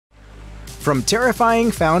From terrifying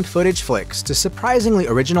found footage flicks to surprisingly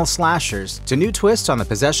original slashers to new twists on the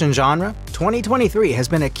possession genre, 2023 has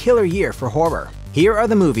been a killer year for horror. Here are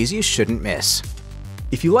the movies you shouldn't miss.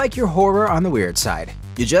 If you like your horror on the weird side,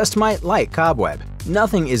 you just might like Cobweb.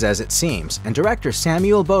 Nothing is as it seems, and director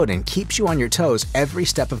Samuel Bowden keeps you on your toes every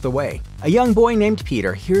step of the way. A young boy named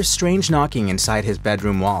Peter hears strange knocking inside his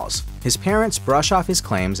bedroom walls. His parents brush off his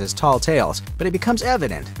claims as tall tales, but it becomes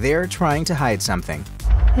evident they're trying to hide something.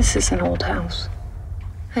 This is an old house.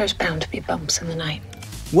 There's bound to be bumps in the night.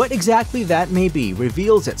 What exactly that may be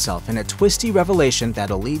reveals itself in a twisty revelation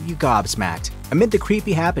that'll leave you gobsmacked. Amid the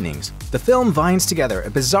creepy happenings, the film vines together a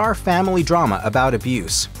bizarre family drama about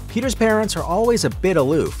abuse. Peter's parents are always a bit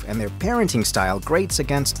aloof, and their parenting style grates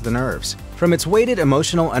against the nerves. From its weighted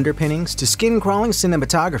emotional underpinnings to skin-crawling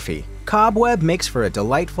cinematography, Cobweb makes for a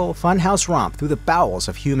delightful, funhouse romp through the bowels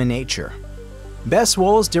of human nature. Bess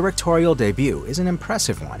Wohl's directorial debut is an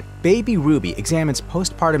impressive one. Baby Ruby examines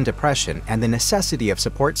postpartum depression and the necessity of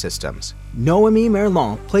support systems. Noémie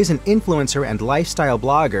Merlan plays an influencer and lifestyle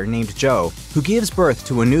blogger named Jo, who gives birth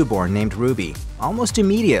to a newborn named Ruby. Almost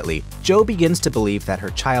immediately, Jo begins to believe that her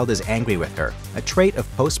child is angry with her, a trait of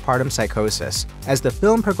postpartum psychosis. As the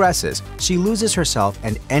film progresses, she loses herself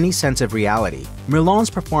and any sense of reality. Merlan's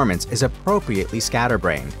performance is appropriately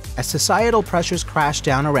scatterbrained. As societal pressures crash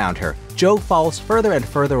down around her, Jo falls further and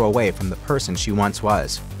further away from the person she once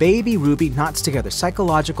was. Baby Ruby knots together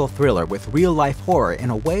psychological thriller with real-life horror in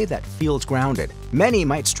a way that feels grounded. Many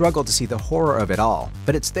might struggle to see the horror of it all,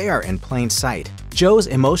 but it's there in plain sight. Jo's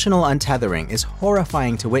emotional untethering is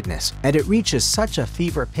horrifying to witness, and it reaches such a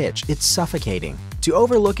fever pitch it's suffocating. To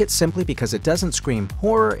overlook it simply because it doesn't scream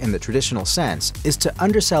horror in the traditional sense is to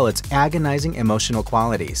undersell its agonizing emotional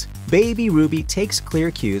qualities. Baby Ruby takes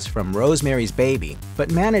clear cues from Rosemary's Baby,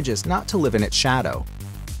 but manages not to live in its shadow.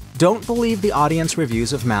 Don't believe the audience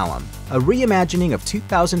reviews of Malum. A reimagining of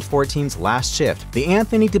 2014's Last Shift, the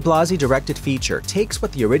Anthony de Blasi-directed feature takes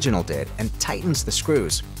what the original did and tightens the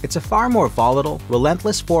screws. It's a far more volatile,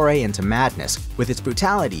 relentless foray into madness, with its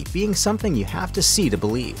brutality being something you have to see to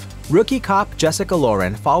believe. Rookie cop Jessica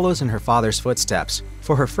Lauren follows in her father's footsteps.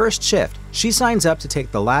 For her first shift, she signs up to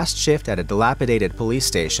take the last shift at a dilapidated police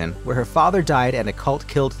station where her father died and a cult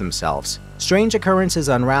killed themselves. Strange occurrences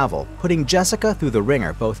unravel, putting Jessica through the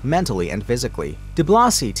ringer both mentally and physically. De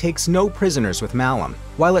Blasi takes no prisoners with Malum.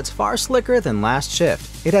 While it's far slicker than Last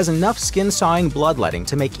Shift, it has enough skin-sawing bloodletting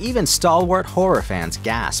to make even stalwart horror fans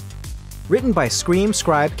gasp. Written by Scream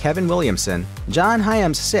scribe Kevin Williamson, John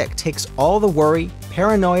Hyam's Sick takes all the worry,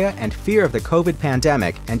 paranoia, and fear of the COVID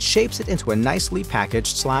pandemic and shapes it into a nicely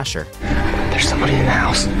packaged slasher. There's somebody in the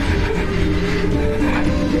house.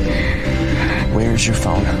 Where's your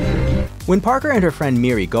phone? When Parker and her friend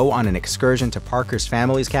Miri go on an excursion to Parker's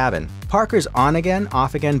family's cabin, Parker's on-again,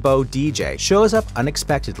 off-again beau DJ shows up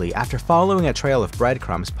unexpectedly after following a trail of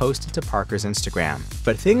breadcrumbs posted to Parker's Instagram.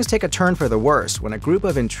 But things take a turn for the worse when a group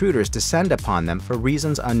of intruders descend upon them for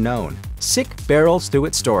reasons unknown. Sick barrels through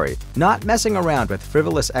its story, not messing around with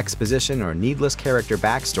frivolous exposition or needless character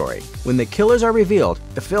backstory. When the killers are revealed,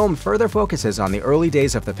 the film further focuses on the early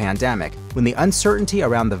days of the pandemic, when the uncertainty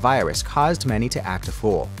around the virus caused many to act a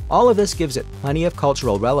fool. All of this gives it plenty of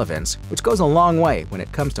cultural relevance, which goes a long way when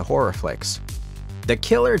it comes to horror flicks. The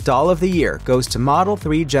Killer Doll of the Year goes to Model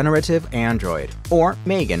 3 Generative Android, or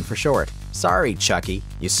Megan for short. Sorry, Chucky.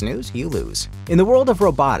 You snooze, you lose. In the world of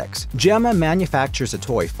robotics, Gemma manufactures a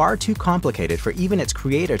toy far too complicated for even its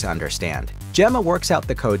creator to understand. Gemma works out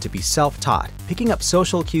the code to be self-taught, picking up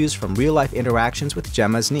social cues from real-life interactions with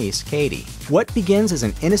Gemma's niece, Katie. What begins as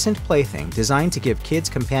an innocent plaything designed to give kids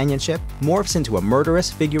companionship morphs into a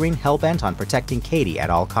murderous figurine hell-bent on protecting Katie at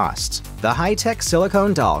all costs. The high-tech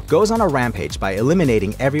silicone doll goes on a rampage by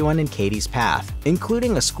eliminating everyone in Katie's path,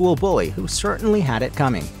 including a school bully who certainly had it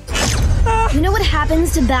coming. You know what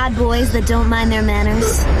happens to bad boys that don't mind their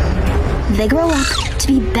manners? They grow up to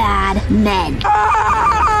be bad men.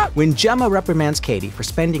 When Gemma reprimands Katie for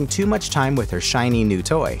spending too much time with her shiny new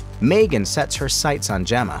toy, Megan sets her sights on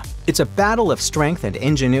Gemma. It's a battle of strength and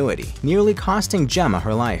ingenuity, nearly costing Gemma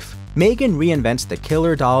her life. Megan reinvents the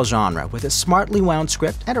killer doll genre with a smartly wound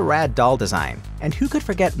script and a rad doll design. And who could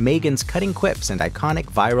forget Megan's cutting quips and iconic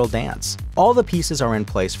viral dance? All the pieces are in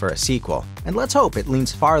place for a sequel, and let's hope it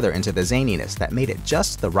leans farther into the zaniness that made it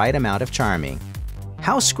just the right amount of charming.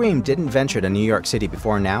 How Scream didn't venture to New York City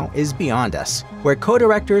before now is beyond us. Where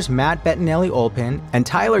co-directors Matt Bettinelli-Olpin and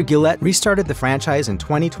Tyler Gillett restarted the franchise in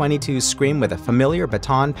 2022's Scream with a familiar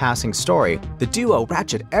baton-passing story, the duo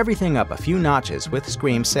ratchet everything up a few notches with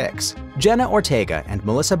Scream 6. Jenna Ortega and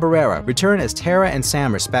Melissa Barrera return as Tara and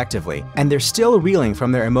Sam respectively, and they're still reeling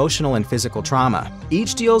from their emotional and physical trauma.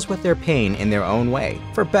 Each deals with their pain in their own way,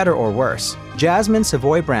 for better or worse. Jasmine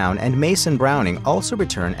Savoy Brown and Mason Browning also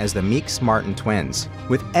return as the Meeks Martin twins.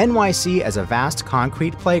 With NYC as a vast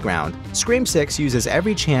concrete playground, Scream 6 uses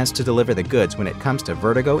every chance to deliver the goods when it comes to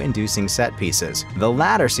vertigo-inducing set pieces. The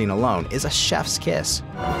latter scene alone is a chef's kiss.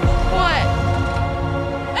 What?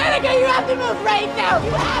 Annika, you have to move right now!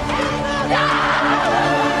 You have to move!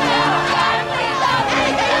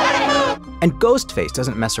 And Ghostface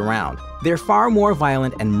doesn't mess around. They're far more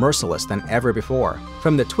violent and merciless than ever before.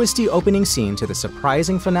 From the twisty opening scene to the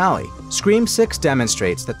surprising finale, Scream 6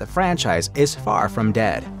 demonstrates that the franchise is far from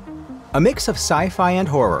dead. A mix of sci-fi and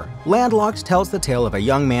horror, LandLocked tells the tale of a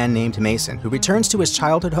young man named Mason who returns to his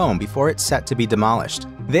childhood home before it's set to be demolished.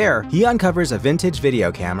 There, he uncovers a vintage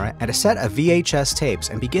video camera and a set of VHS tapes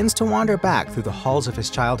and begins to wander back through the halls of his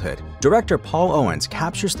childhood. Director Paul Owens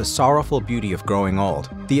captures the sorrowful beauty of growing old,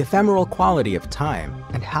 the ephemeral quality of time,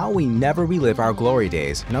 and how we never relive our glory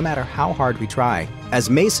days, no matter how hard we try. As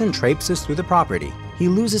Mason traipses through the property, he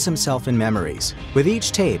loses himself in memories. With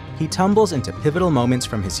each tape, he tumbles into pivotal moments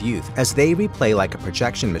from his youth as they replay like a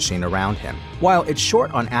projection machine around him. While it's short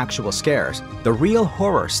on actual scares, the real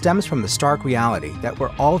horror stems from the stark reality that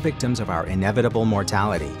we're all victims of our inevitable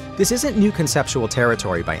mortality. This isn't new conceptual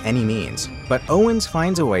territory by any means, but Owens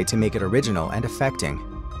finds a way to make it original and affecting.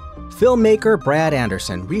 Filmmaker Brad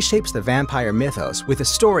Anderson reshapes the vampire mythos with a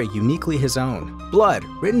story uniquely his own. Blood,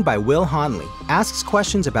 written by Will Honley, asks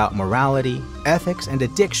questions about morality, ethics, and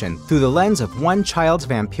addiction through the lens of one child's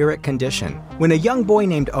vampiric condition. When a young boy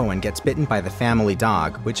named Owen gets bitten by the family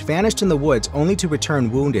dog, which vanished in the woods only to return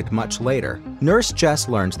wounded much later, Nurse Jess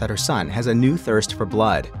learns that her son has a new thirst for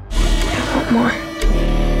blood. I want more.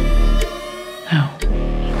 No.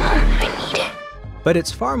 I need it. But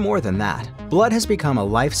it's far more than that. Blood has become a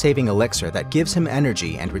life-saving elixir that gives him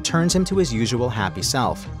energy and returns him to his usual happy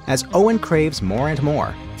self. As Owen craves more and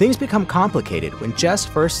more, things become complicated when Jess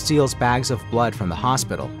first steals bags of blood from the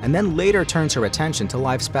hospital and then later turns her attention to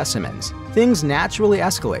live specimens. Things naturally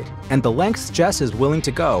escalate, and the lengths Jess is willing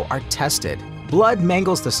to go are tested. Blood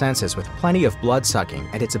mangles the senses with plenty of blood-sucking,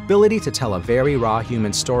 and its ability to tell a very raw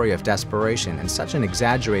human story of desperation in such an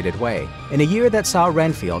exaggerated way. In a year that saw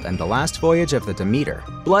Renfield and the last voyage of the Demeter,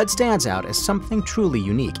 Blood stands out as something truly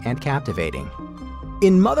unique and captivating.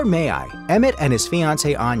 In Mother May I, Emmett and his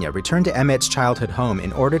fiancée Anya return to Emmett's childhood home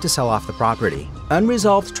in order to sell off the property.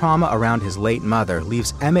 Unresolved trauma around his late mother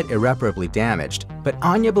leaves Emmett irreparably damaged, but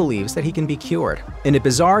Anya believes that he can be cured. In a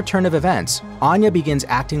bizarre turn of events, Anya begins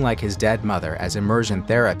acting like his dead mother as immersion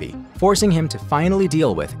therapy, forcing him to finally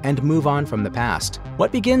deal with and move on from the past.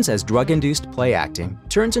 What begins as drug-induced play acting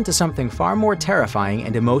turns into something far more terrifying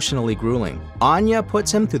and emotionally grueling. Anya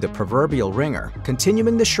puts him through the proverbial ringer,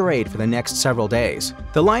 continuing the charade for the next several days.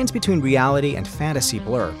 The lines between reality and fantasy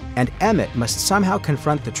blur, and Emmett must somehow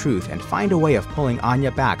confront the truth and find a way of pulling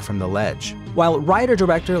Anya back from the ledge. While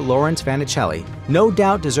writer-director Lawrence Vanicelli no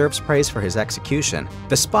doubt deserves praise for his execution,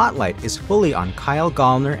 the spotlight is fully on Kyle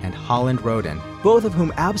Gallner and Holland Roden, both of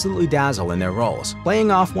whom absolutely dazzle in their roles,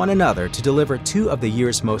 playing off one another to deliver two of the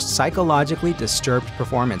year's most psychologically disturbed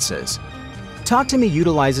performances. Talk to Me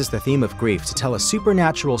utilizes the theme of grief to tell a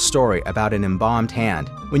supernatural story about an embalmed hand.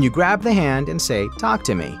 When you grab the hand and say, "Talk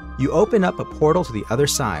to me," you open up a portal to the other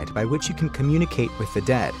side by which you can communicate with the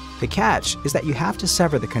dead. The catch is that you have to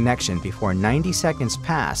sever the connection before 90 seconds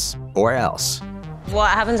pass, or else.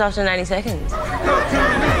 What happens after 90 seconds?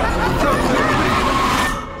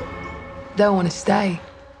 Don't want to stay.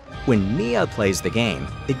 When Mia plays the game,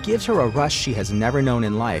 it gives her a rush she has never known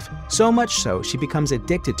in life, so much so she becomes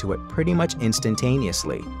addicted to it pretty much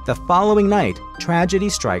instantaneously. The following night, tragedy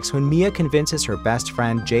strikes when Mia convinces her best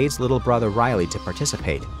friend Jade's little brother Riley to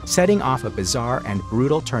participate, setting off a bizarre and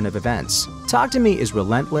brutal turn of events. Talk to Me is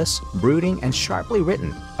relentless, brooding, and sharply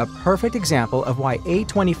written, a perfect example of why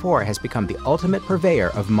A24 has become the ultimate purveyor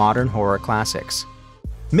of modern horror classics.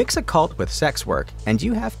 Mix a cult with sex work, and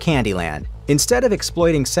you have Candyland. Instead of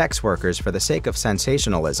exploiting sex workers for the sake of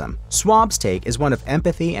sensationalism, Swab's take is one of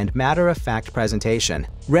empathy and matter-of-fact presentation.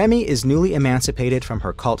 Remy is newly emancipated from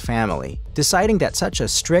her cult family, deciding that such a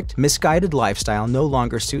strict, misguided lifestyle no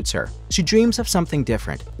longer suits her. She dreams of something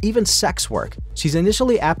different, even sex work. She's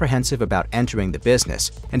initially apprehensive about entering the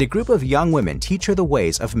business, and a group of young women teach her the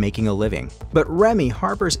ways of making a living. But Remy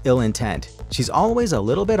harbors ill intent. She's always a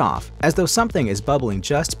little bit off, as though something is bubbling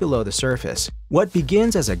just below the surface. What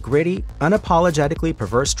begins as a gritty, unapologetically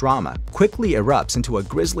perverse drama quickly erupts into a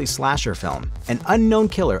grisly slasher film. An unknown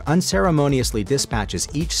killer unceremoniously dispatches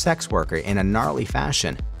each sex worker in a gnarly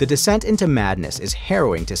fashion. The descent into madness is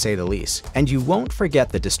harrowing to say the least, and you won't forget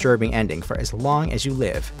the disturbing ending for as long as you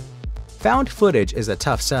live. Found footage is a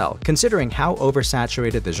tough sell, considering how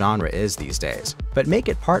oversaturated the genre is these days. But make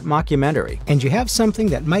it part mockumentary, and you have something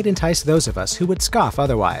that might entice those of us who would scoff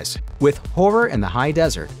otherwise. With Horror in the High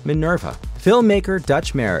Desert, Minerva, filmmaker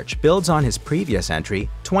Dutch Marich builds on his previous entry,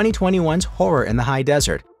 2021's Horror in the High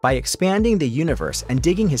Desert, by expanding the universe and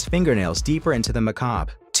digging his fingernails deeper into the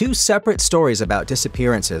macabre. Two separate stories about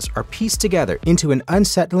disappearances are pieced together into an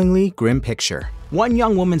unsettlingly grim picture. One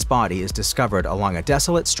young woman's body is discovered along a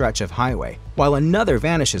desolate stretch of highway, while another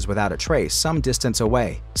vanishes without a trace some distance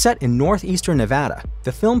away. Set in northeastern Nevada,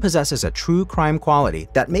 the film possesses a true crime quality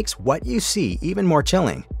that makes what you see even more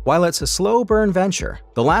chilling. While it's a slow burn venture,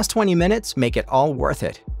 the last 20 minutes make it all worth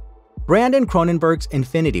it. Brandon Cronenberg's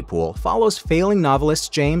Infinity Pool follows failing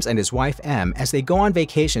novelist James and his wife Em as they go on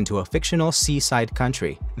vacation to a fictional seaside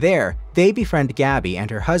country. There, they befriend Gabby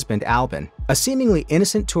and her husband Albin, a seemingly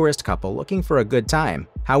innocent tourist couple looking for a good time.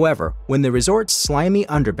 However, when the resort's slimy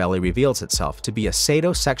underbelly reveals itself to be a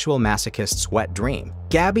sadomasochistic masochist's wet dream,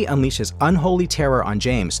 Gabby unleashes unholy terror on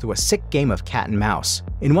James through a sick game of cat and mouse.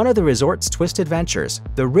 In one of the resort's twisted ventures,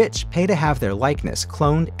 the rich pay to have their likeness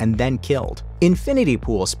cloned and then killed. Infinity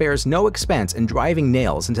Pool spares no expense in driving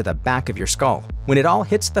nails into the back of your skull. When it all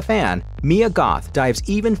hits the fan, Mia Goth dives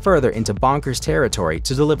even further into bonkers territory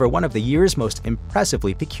to deliver one of the year's most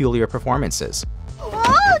impressively peculiar performances.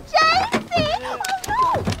 Oh, James!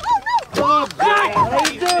 Oh, no! How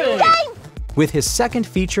you doing? James! With his second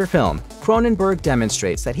feature film, Cronenberg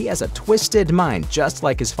demonstrates that he has a twisted mind just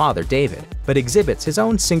like his father David, but exhibits his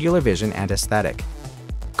own singular vision and aesthetic.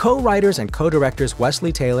 Co-writers and co-directors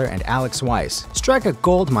Wesley Taylor and Alex Weiss strike a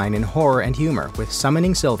goldmine in horror and humor with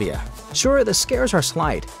Summoning Sylvia. Sure, the scares are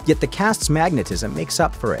slight, yet the cast's magnetism makes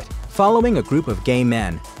up for it. Following a group of gay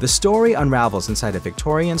men, the story unravels inside a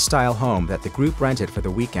Victorian-style home that the group rented for the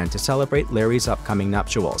weekend to celebrate Larry's upcoming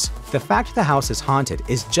nuptials. The fact the house is haunted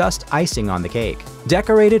is just icing on the cake.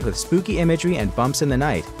 Decorated with spooky imagery and bumps in the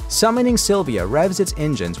night, Summoning Sylvia revs its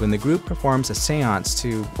engines when the group performs a seance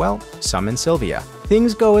to, well, summon Sylvia.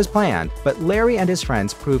 Things go as planned, but Larry and his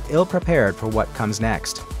friends prove ill-prepared for what comes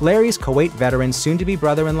next. Larry's Kuwait veteran soon-to-be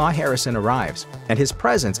brother-in-law Harrison arrives, and his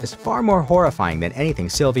presence is far more horrifying than anything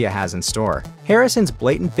Sylvia has in store. Harrison's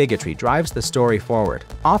blatant bigotry drives the story forward,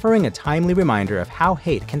 offering a timely reminder of how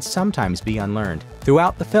hate can sometimes be unlearned.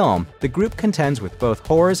 Throughout the film, the group contends with both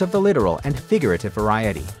horrors of the literal and figurative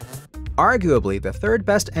variety. Arguably the third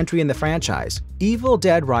best entry in the franchise, Evil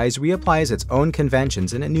Dead Rise reapplies its own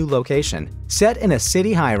conventions in a new location. Set in a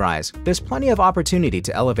city high-rise, there's plenty of opportunity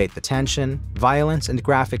to elevate the tension, violence, and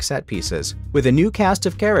graphic set pieces. With a new cast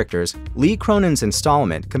of characters, Lee Cronin's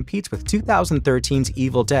installment competes with 2013's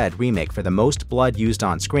Evil Dead remake for the most blood used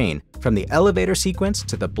on screen, from the elevator sequence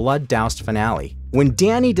to the blood-doused finale. When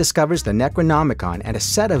Danny discovers the Necronomicon and a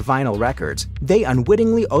set of vinyl records, they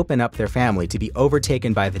unwittingly open up their family to be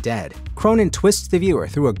overtaken by the dead. Cronin twists the viewer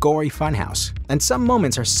through a gory funhouse, and some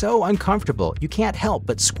moments are so uncomfortable you can't help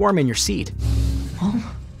but squirm in your seat. Mom?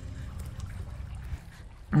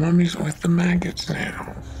 Mommy's with the maggots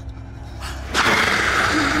now.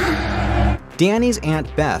 Danny's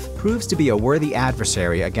Aunt Beth proves to be a worthy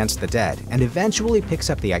adversary against the dead and eventually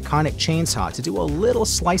picks up the iconic chainsaw to do a little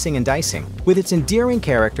slicing and dicing. With its endearing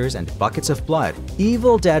characters and buckets of blood,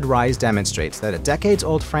 Evil Dead Rise demonstrates that a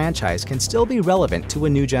decades-old franchise can still be relevant to a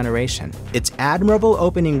new generation. Its admirable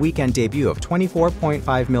opening weekend debut of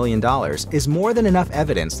 $24.5 million is more than enough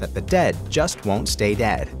evidence that the dead just won't stay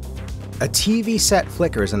dead. A TV set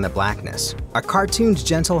flickers in the blackness. A cartoon's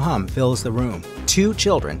gentle hum fills the room. Two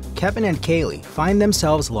children, Kevin and Kaylee, find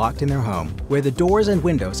themselves locked in their home, where the doors and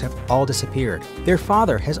windows have all disappeared. Their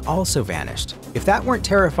father has also vanished. If that weren't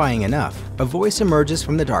terrifying enough, a voice emerges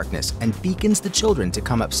from the darkness and beacons the children to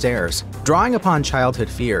come upstairs. Drawing upon childhood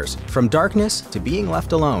fears, from darkness to being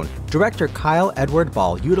left alone, director Kyle Edward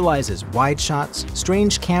Ball utilizes wide shots,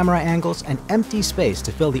 strange camera angles, and empty space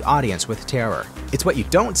to fill the audience with terror. It's what you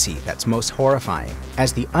don't see that's most horrifying,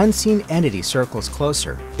 as the unseen entity reality circles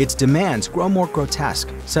closer, its demands grow more grotesque,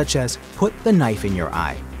 such as "put the knife in your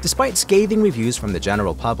eye." Despite scathing reviews from the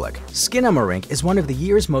general public, Skinamarink is one of the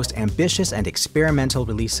year's most ambitious and experimental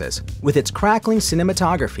releases. With its crackling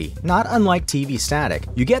cinematography, not unlike TV Static,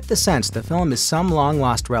 you get the sense the film is some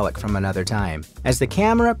long-lost relic from another time. As the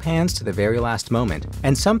camera pans to the very last moment,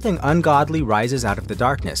 and something ungodly rises out of the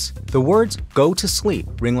darkness, the words "go to sleep"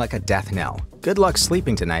 ring like a death knell. Good luck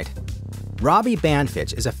sleeping tonight. Robbie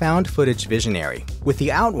Banfitch is a found-footage visionary. With the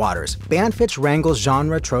Outwaters, Banfitch wrangles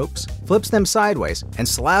genre tropes, flips them sideways, and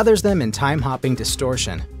slathers them in time-hopping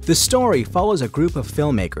distortion. The story follows a group of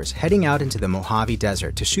filmmakers heading out into the Mojave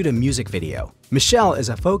Desert to shoot a music video. Michelle is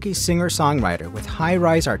a folky singer-songwriter with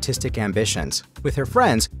high-rise artistic ambitions. With her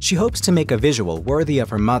friends, she hopes to make a visual worthy of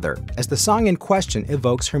her mother, as the song in question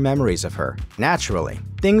evokes her memories of her. Naturally,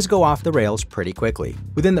 things go off the rails pretty quickly.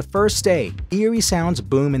 Within the first day, eerie sounds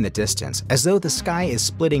boom in the distance, as though the sky is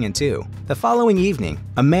splitting in two. The following evening,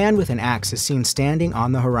 a man with an axe is seen standing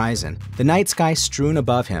on the horizon, the night sky strewn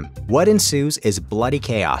above him. What ensues is bloody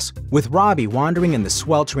chaos, with Robbie wandering in the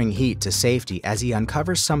sweltering heat to safety as he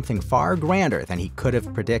uncovers something far grander than he could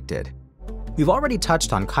have predicted. We've already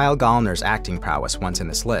touched on Kyle Gallner's acting prowess once in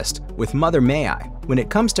this list, with Mother May I. When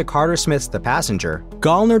it comes to Carter Smith's The Passenger,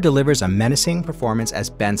 Gallner delivers a menacing performance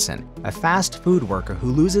as Benson, a fast food worker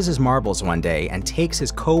who loses his marbles one day and takes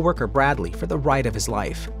his co-worker Bradley for the ride of his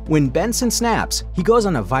life. When Benson snaps, he goes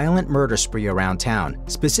on a violent murder spree around town,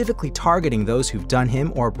 specifically targeting those who've done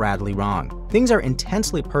him or Bradley wrong. Things are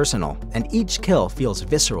intensely personal, and each kill feels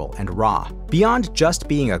visceral and raw. Beyond just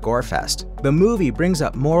being a gore fest, the movie brings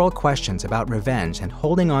up moral questions about revenge and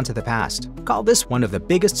holding on to the past. Call this one of the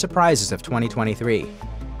biggest surprises of 2023.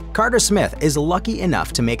 Carter Smith is lucky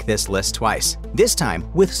enough to make this list twice, this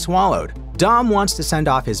time with Swallowed. Dom wants to send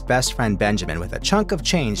off his best friend Benjamin with a chunk of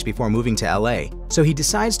change before moving to LA, so he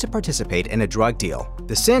decides to participate in a drug deal.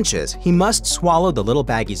 The cinch is he must swallow the little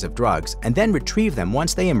baggies of drugs and then retrieve them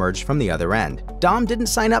once they emerge from the other end. Dom didn't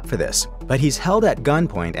sign up for this, but he's held at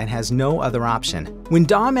gunpoint and has no other option. When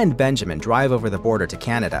Dom and Benjamin drive over the border to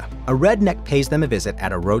Canada, a redneck pays them a visit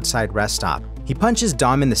at a roadside rest stop. He punches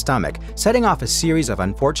Dom in the stomach, setting off a series of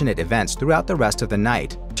unfortunate events throughout the rest of the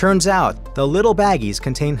night. Turns out, the little baggies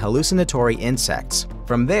contain hallucinatory insects.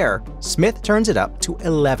 From there, Smith turns it up to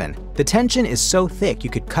 11. The tension is so thick you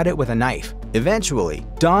could cut it with a knife. Eventually,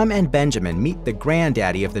 Dom and Benjamin meet the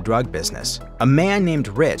granddaddy of the drug business, a man named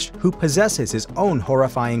Rich who possesses his own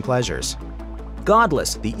horrifying pleasures.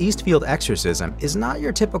 Godless, the Eastfield Exorcism is not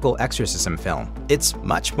your typical exorcism film. It's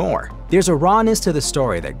much more. There's a rawness to the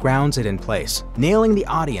story that grounds it in place, nailing the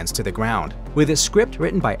audience to the ground. With a script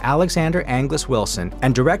written by Alexander Angus Wilson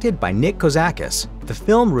and directed by Nick Kozakis, the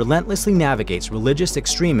film relentlessly navigates religious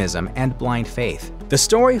extremism and blind faith. The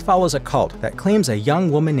story follows a cult that claims a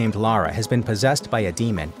young woman named Lara has been possessed by a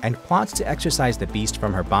demon and plots to exorcise the beast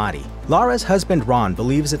from her body. Lara's husband Ron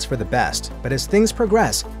believes it's for the best, but as things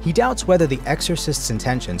progress, he doubts whether the exorcist's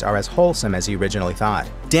intentions are as wholesome as he originally thought.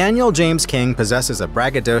 Daniel James King possesses a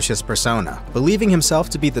braggadocious persona, believing himself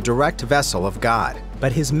to be the direct vessel of God.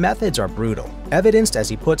 But his methods are brutal, evidenced as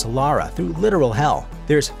he puts Lara through literal hell.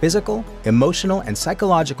 There's physical, emotional, and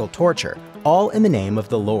psychological torture, all in the name of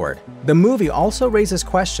the Lord. The movie also raises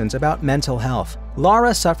questions about mental health.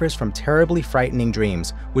 Lara suffers from terribly frightening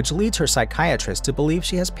dreams, which leads her psychiatrist to believe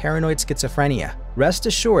she has paranoid schizophrenia. Rest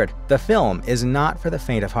assured, the film is not for the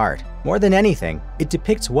faint of heart. More than anything, it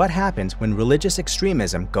depicts what happens when religious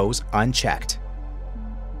extremism goes unchecked.